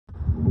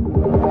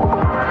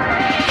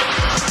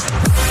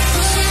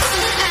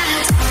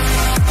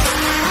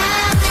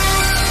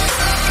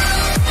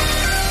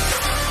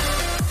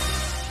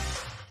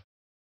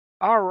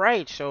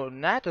right, so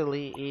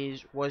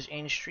Natalie was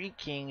in Street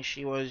King.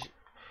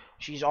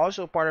 She's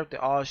also part of the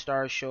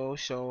All-Star show.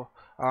 So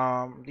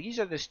these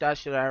are the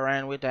stats that I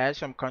ran with. I had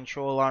some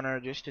control on her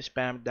just to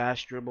spam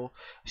dash dribble,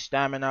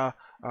 stamina,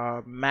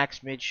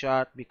 max mid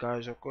shot,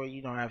 because of course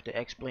you don't have to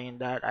explain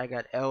that. I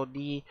got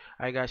LD,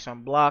 I got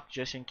some block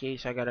just in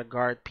case I got to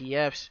guard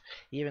PFs.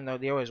 Even though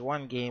there was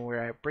one game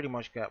where I pretty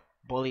much got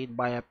bullied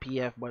by a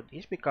PF, but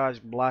it's because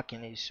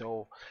blocking is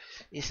so,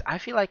 it's, I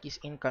feel like it's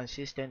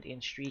inconsistent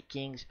in Street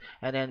Kings.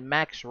 And then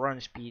max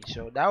run speed.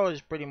 So that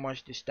was pretty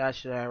much the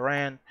stats that I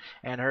ran.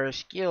 And her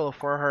skill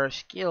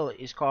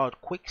is called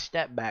quick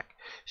step back.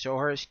 So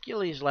her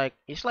skill is like,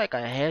 it's like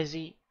a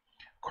hezzy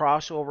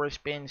crossover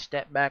spin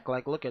step back.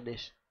 Like, look at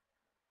this.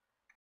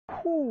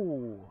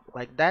 Whoo,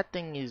 like that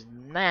thing is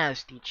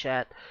nasty,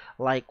 chat.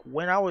 Like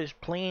when I was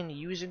playing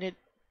using it,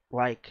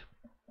 like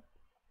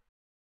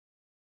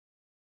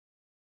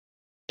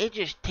it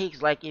just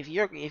takes, like, if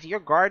you're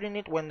guarding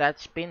it when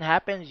that spin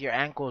happens, your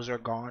ankles are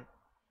gone.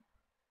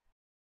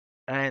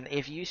 And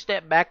if you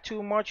step back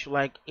too much,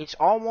 like it's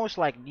almost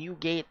like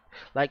Newgate,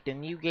 like the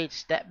Newgate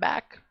step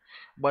back.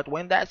 But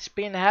when that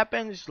spin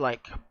happens,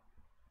 like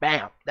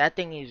bam, that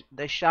thing is,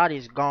 the shot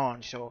is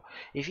gone. So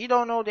if you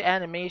don't know the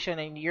animation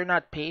and you're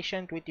not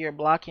patient with your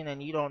blocking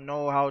and you don't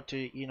know how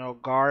to,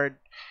 guard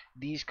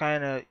these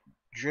kind of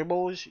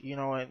dribbles,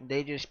 and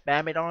they just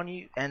spam it on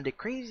you. And the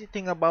crazy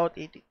thing about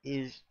it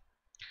is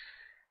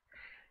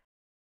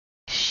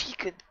she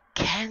could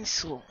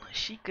cancel.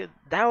 She could.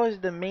 That was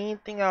the main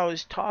thing I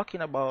was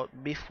talking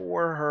about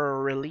before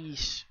her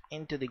release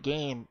into the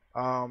game.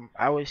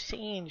 I was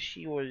saying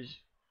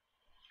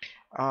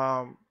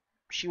um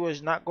she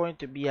was not going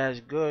to be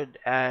as good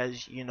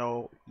as,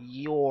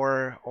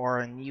 Yor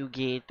or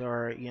Newgate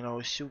or,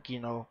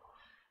 Sukino,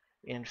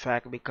 in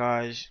fact,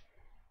 because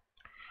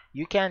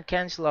you can't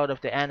cancel out of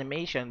the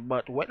animation.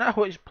 But when I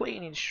was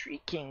playing in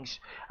Street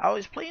Kings, I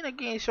was playing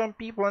against some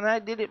people and I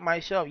did it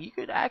myself. You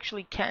could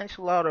actually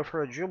cancel out of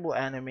her dribble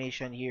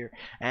animation here,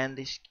 and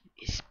this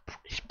is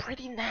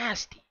pretty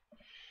nasty.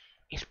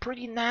 It's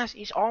pretty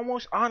nasty. It's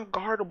almost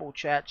unguardable,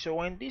 chat. So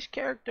when this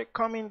character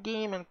come in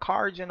game and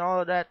cards and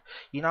all of that,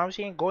 you know what I'm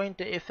saying, go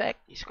into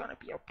effect, it's gonna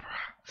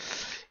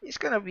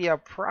be a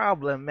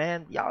problem,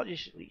 man. Y'all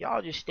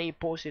just stay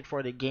posted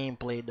for the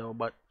gameplay though.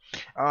 But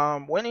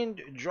when in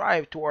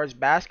drive towards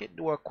basket,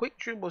 do a quick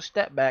dribble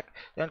step back,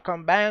 then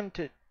combine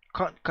to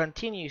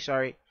continue,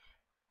 sorry,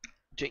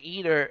 to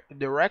either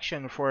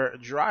direction for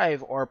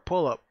drive or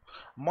pull up.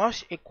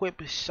 Must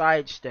equip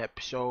sidestep.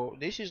 So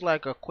this is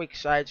like a quick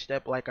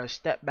sidestep, like a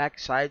step back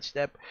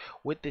sidestep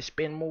with the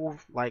spin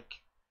move.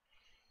 Like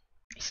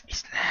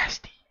it's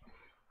nasty.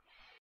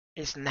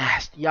 It's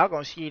nasty. Y'all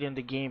gonna see it in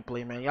the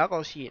gameplay, man. Y'all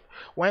gonna see it.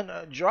 When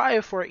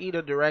drive for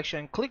either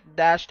direction, click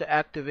dash to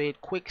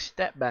activate quick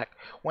step back.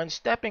 When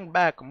stepping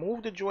back,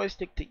 move the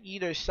joystick to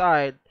either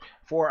side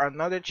for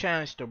another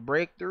chance to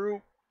break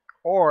through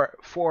or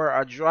for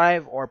a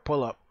drive or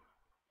pull up.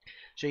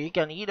 So you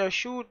can either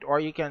shoot or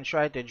you can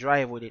try to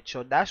drive with it.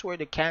 So that's where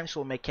the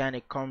cancel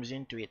mechanic comes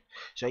into it.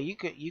 So you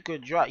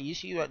could draw. You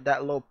see what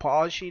that little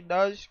pause she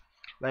does?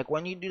 Like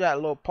when you do that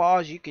little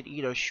pause, you could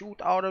either shoot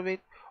out of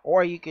it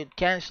or you could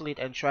cancel it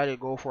and try to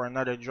go for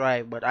another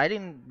drive. But I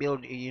didn't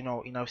build,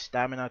 enough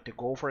stamina to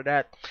go for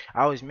that.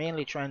 I was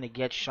mainly trying to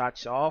get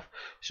shots off.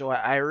 So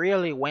I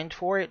really went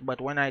for it.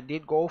 But when I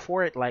did go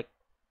for it, like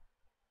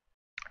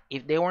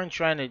if they weren't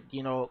trying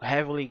to,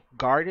 heavily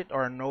guard it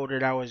or know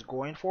that I was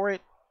going for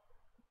it,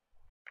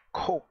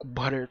 Coke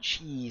butter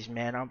cheese,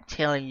 man. I'm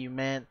telling you,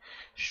 man.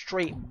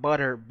 Straight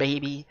butter,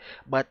 baby.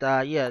 But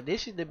yeah,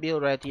 this is the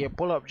build right here.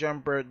 Pull up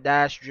jumper,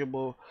 dash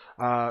dribble,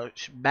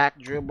 back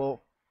dribble,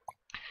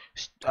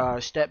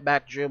 step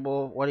back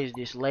dribble. What is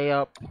this?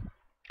 Layup,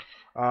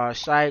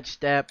 side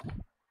step.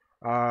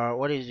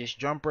 What is this?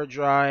 Jumper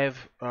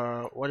drive.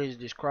 What is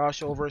this?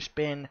 Crossover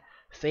spin,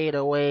 fade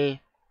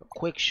away,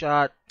 quick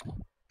shot,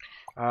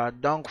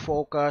 dunk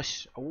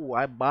focus. Ooh,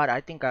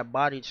 I think I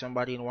bodied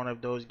somebody in one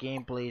of those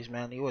gameplays,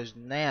 man. It was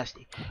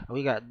nasty.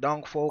 We got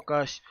dunk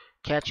focus,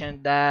 catch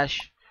and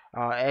dash,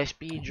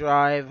 SP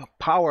drive,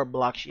 power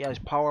block. She has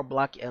power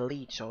block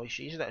elite, so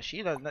she's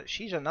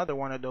another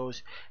one of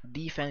those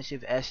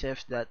defensive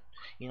SFs that,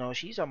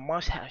 she's a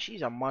must have.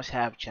 She's a must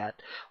have, chat.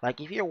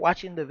 Like if you're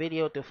watching the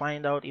video to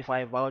find out if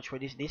I vouch for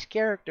this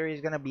character is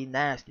gonna be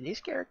nasty.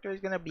 This character is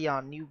gonna be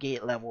on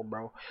Newgate level,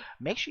 bro.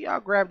 Make sure y'all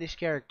grab this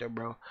character,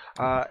 bro.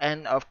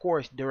 And of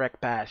course,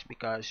 direct pass,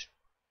 because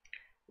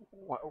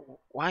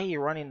why are you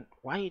running?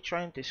 Why are you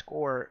trying to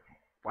score?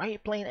 Why are you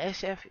playing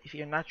SF if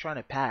you're not trying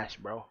to pass,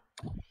 bro?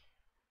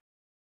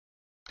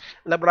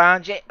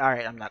 LeBron James. All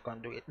right, I'm not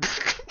gonna do it.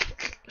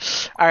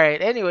 All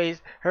right.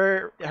 Anyways,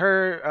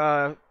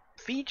 her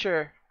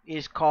feature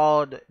is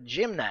called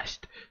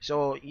gymnast.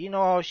 So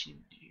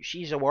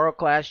she's a world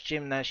class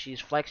gymnast. She's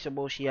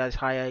flexible. She has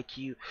high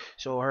IQ.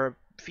 So her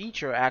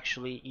feature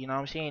actually, what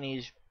I'm saying,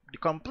 is the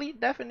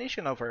complete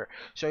definition of her.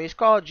 So it's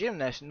called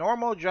gymnast.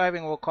 Normal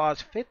driving will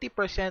cost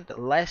 50%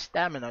 less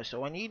stamina. So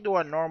when you do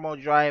a normal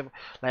drive,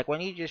 like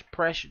when you just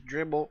press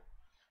dribble,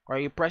 or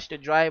you press the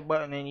drive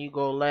button and you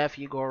go left,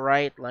 you go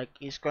right, like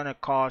it's gonna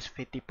cost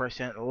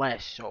 50%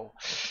 less. So,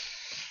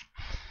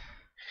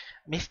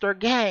 Mr.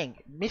 Gang,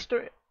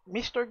 Mr.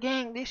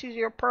 Gang, this is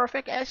your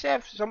perfect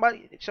SF.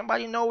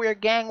 Somebody know where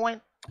Gang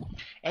went?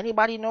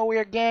 Anybody know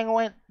where Gang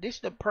went? This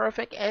is the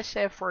perfect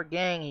SF for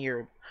Gang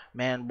here,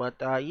 man.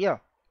 But yeah.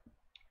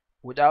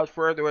 Without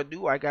further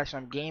ado, I got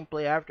some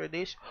gameplay after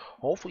this.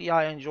 Hopefully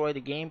y'all enjoy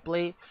the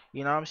gameplay.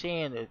 You know what I'm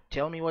saying?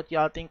 Tell me what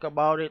y'all think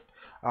about it.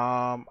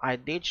 I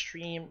did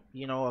stream,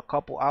 you know, a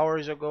couple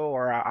hours ago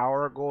or an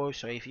hour ago.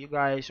 So if you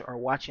guys are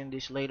watching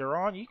this later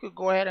on, you could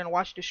go ahead and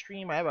watch the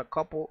stream. I have a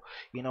couple,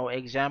 you know,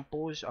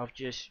 examples of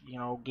just, you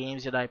know,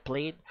 games that I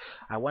played.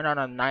 I went on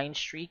a 9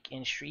 streak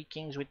in Street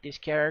Kings with this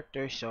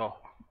character. So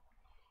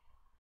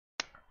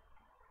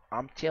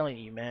I'm telling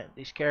you, man,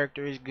 this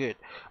character is good.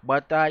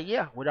 But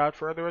yeah, without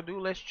further ado,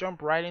 let's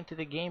jump right into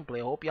the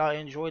gameplay. Hope y'all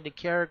enjoyed the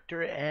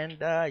character, and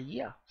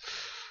yeah,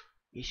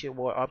 it's your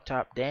boy Up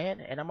Top Dan,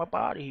 and I'm up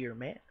out of here,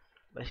 man.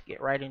 Let's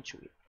get right into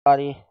it.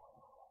 Buddy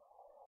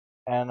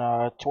and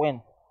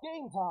Twin.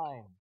 Game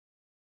time.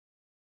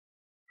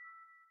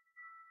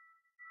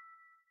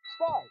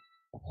 Start.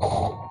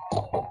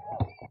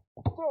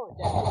 Throw it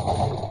down.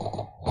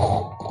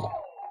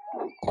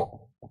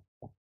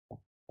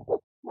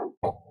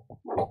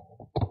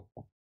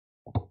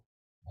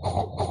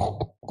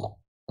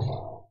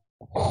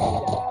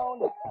 Down.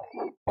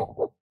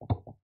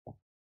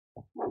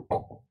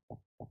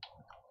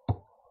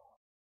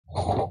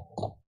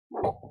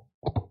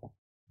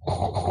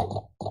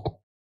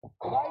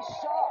 Nice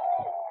shot.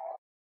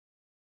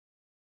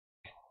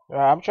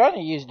 I'm trying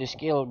to use the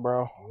skill,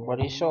 bro, but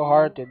it's so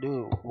hard to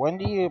do. When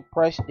do you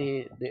press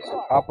the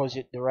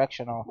opposite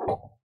directional?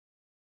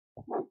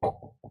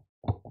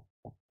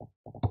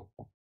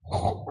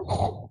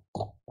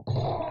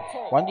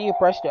 When do you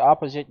press the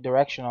opposite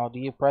directional? Do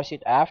you press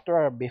it after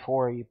or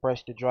before you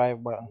press the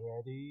drive button?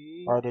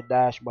 Ready. Or the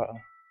dash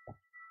button?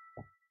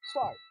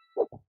 Start.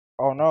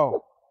 Oh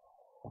no.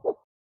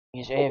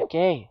 He's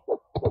AFK.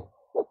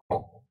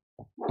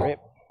 Rip.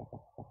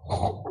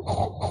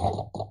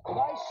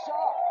 Nice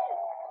shot.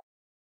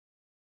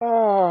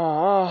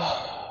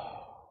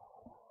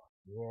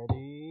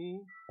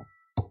 Ready.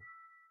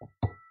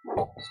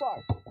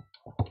 Start.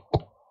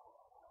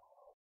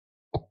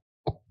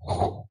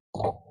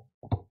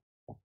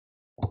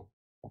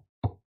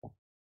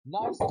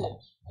 Nice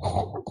dish.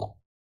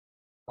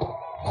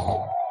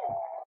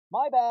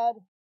 My bad.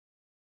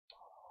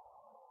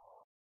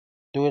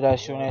 Do it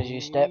as soon as you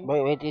step.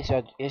 Wait,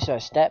 it's a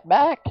step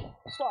back.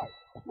 Start.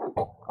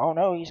 Oh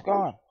no, he's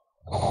gone.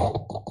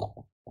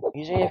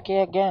 He's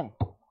AFK again.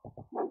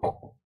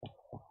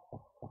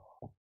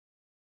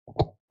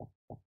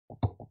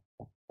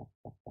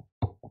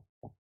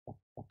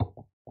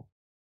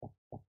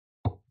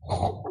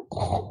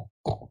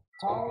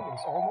 Time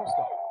is almost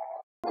up.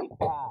 Great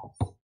pass.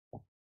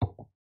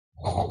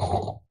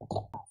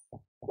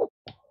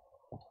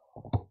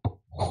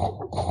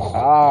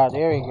 Ah,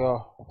 there we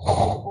go.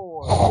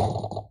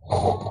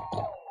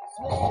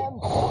 Slam.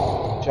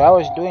 So I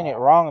was doing it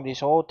wrong this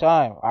whole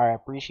time. I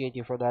appreciate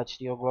you for that,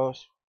 Steel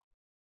Glows.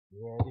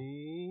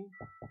 Ready.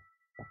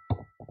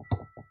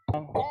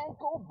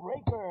 Ankle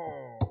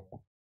breaker.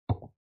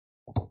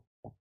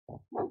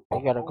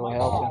 You gotta go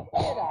help him.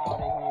 Get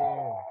out of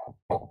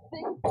here.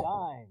 Big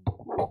time.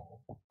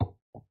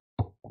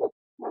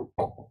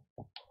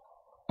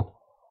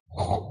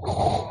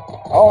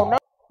 Oh no.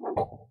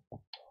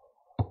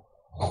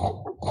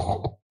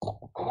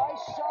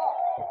 Nice shot.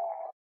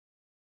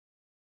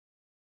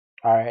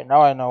 Alright,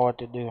 now I know what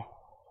to do.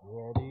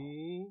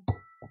 Ready.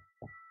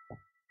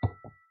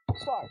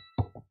 Start.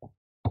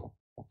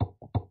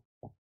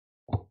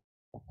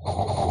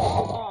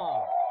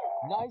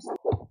 Nice.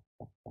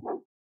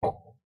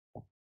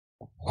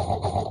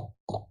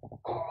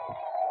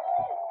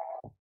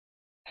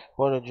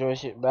 Put the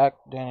joystick back,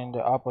 then in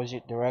the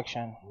opposite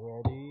direction.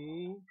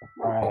 Ready.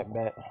 Alright,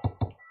 bet.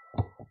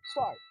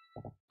 Start.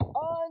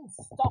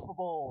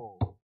 Unstoppable.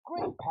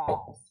 Great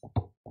pass.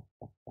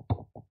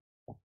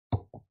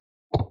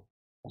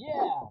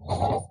 Yeah,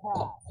 nice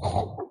pass.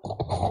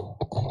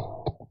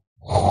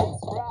 Nice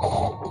grab.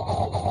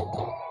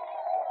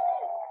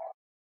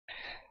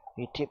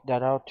 You tipped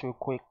that out too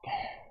quick.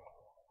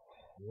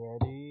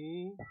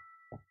 Ready.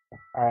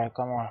 Alright,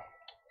 come on.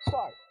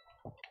 Start.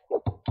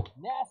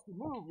 Nasty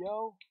move,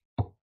 yo.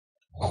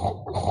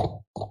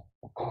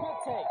 Good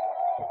take.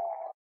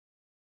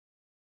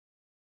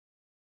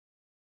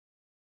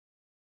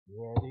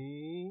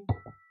 Ready.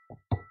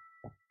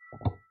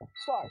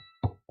 Start.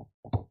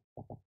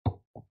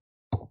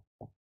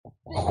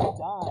 Big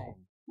time.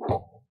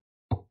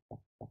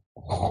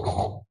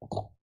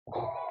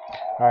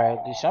 Alright,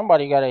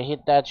 somebody gotta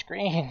hit that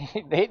screen.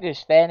 They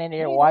just standing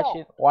there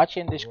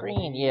watching the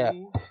screen. Yeah,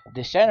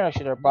 the center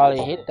should have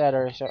probably hit that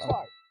or something.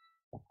 Start.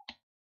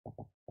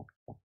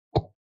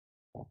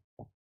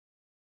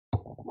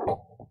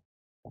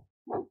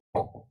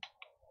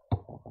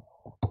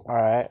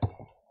 Alright,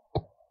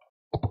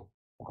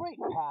 Great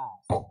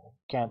pass.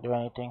 can't do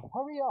anything.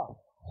 Hurry up.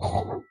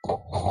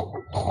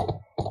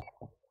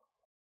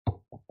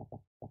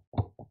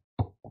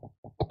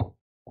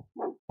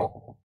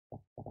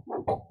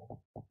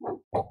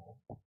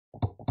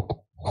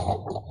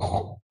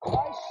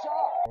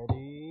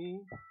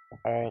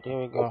 Alright,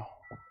 here we go.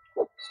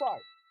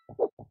 Start.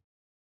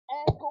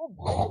 Ankle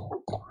break.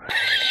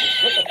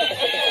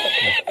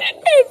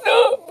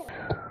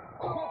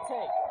 Good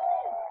take.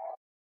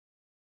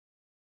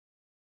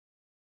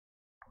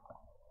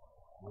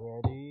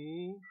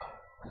 Ready.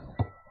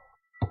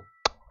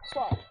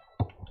 Start.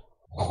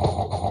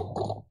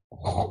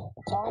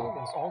 Time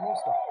is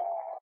almost up.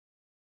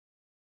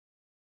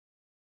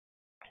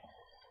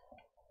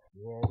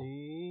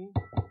 Ready.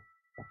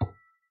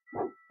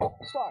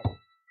 Start.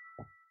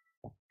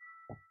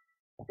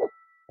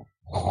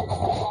 Nice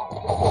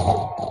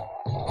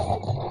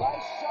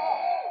shot.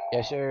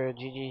 Yes, sir.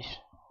 GG's.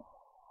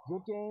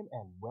 Good game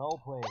and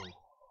well played.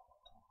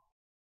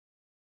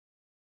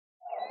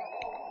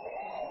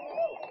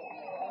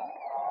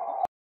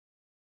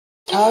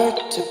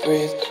 Hard to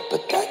breathe,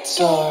 but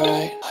that's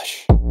alright.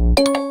 Hush.